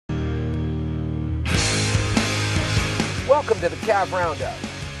Welcome to the Cav Round-Up,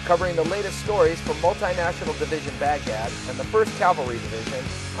 covering the latest stories from Multinational Division Baghdad and the 1st Cavalry Division.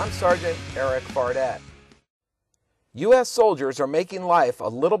 I'm Sergeant Erik Fardette. U.S. soldiers are making life a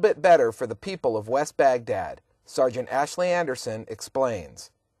little bit better for the people of West Baghdad. Sergeant Ashley Anderson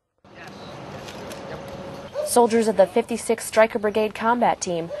explains. Soldiers of the 56th Stryker Brigade Combat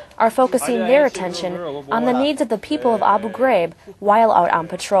Team are focusing their attention on the needs of the people of Abu Ghraib while out on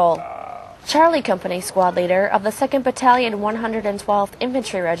patrol. Charlie Company Squad Leader of the 2nd Battalion 112th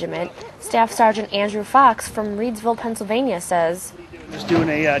Infantry Regiment, Staff Sergeant Andrew Fox from Reedsville, Pennsylvania says, Just doing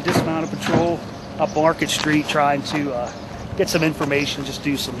a dismounted patrol up Market Street, trying to get some information, just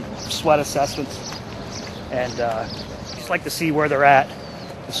do some sweat assessments, and just like to see where they're at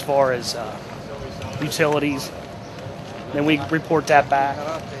as far as utilities. Then we report that back.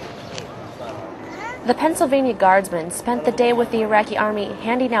 The Pennsylvania Guardsmen spent the day with the Iraqi Army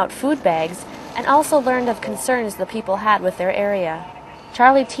handing out food bags and also learned of concerns the people had with their area.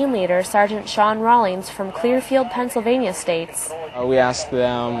 Charlie Team Leader Sergeant Sean Rawlings from Clearfield, Pennsylvania states, we asked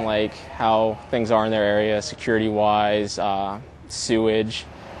them how things are in their area, security-wise, sewage,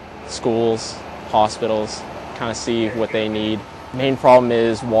 schools, hospitals, kind of see what they need. Main problem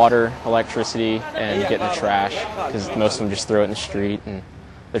is water, electricity, and getting the trash, because most of them just throw it in the street and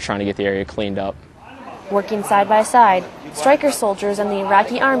they're trying to get the area cleaned up. Working side by side, Stryker soldiers and the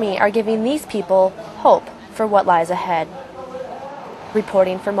Iraqi Army are giving these people hope for what lies ahead.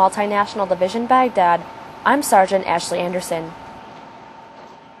 Reporting for Multinational Division Baghdad, I'm Sergeant Ashley Anderson.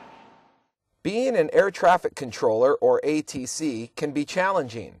 Being an air traffic controller, or ATC, can be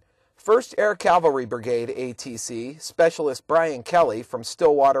challenging. 1st Air Cavalry Brigade ATC Specialist Brian Kelly from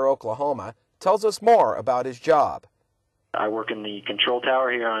Stillwater, Oklahoma, tells us more about his job. I work in the control tower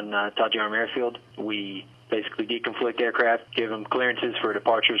here on Taji Arm Airfield. We basically deconflict aircraft, give them clearances for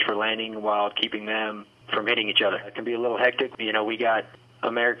departures for landing while keeping them from hitting each other. It can be a little hectic. You know, we got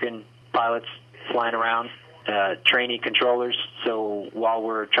American pilots flying around, trainee controllers, so while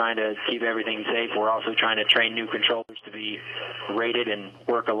we're trying to keep everything safe, we're also trying to train new controllers to be rated and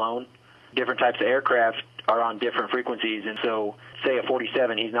work alone. Different types of aircraft are on different frequencies, and so say a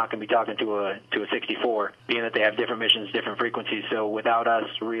 47, he's not going to be talking to a 64, being that they have different missions, different frequencies, so without us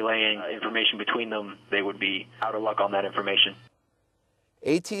relaying information between them, they would be out of luck on that information.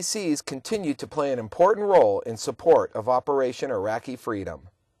 ATCs continue to play an important role in support of Operation Iraqi Freedom.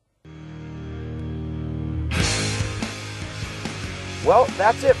 Well,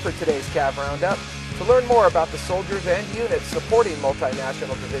 that's it for today's Cav Roundup. To learn more about the soldiers and units supporting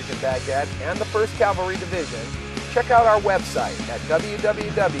Multinational Division Baghdad and the 1st Cavalry Division, check out our website at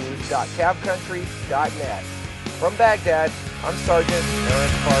www.cavcountry.net. From Baghdad, I'm Sergeant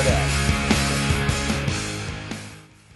Erik Fardette.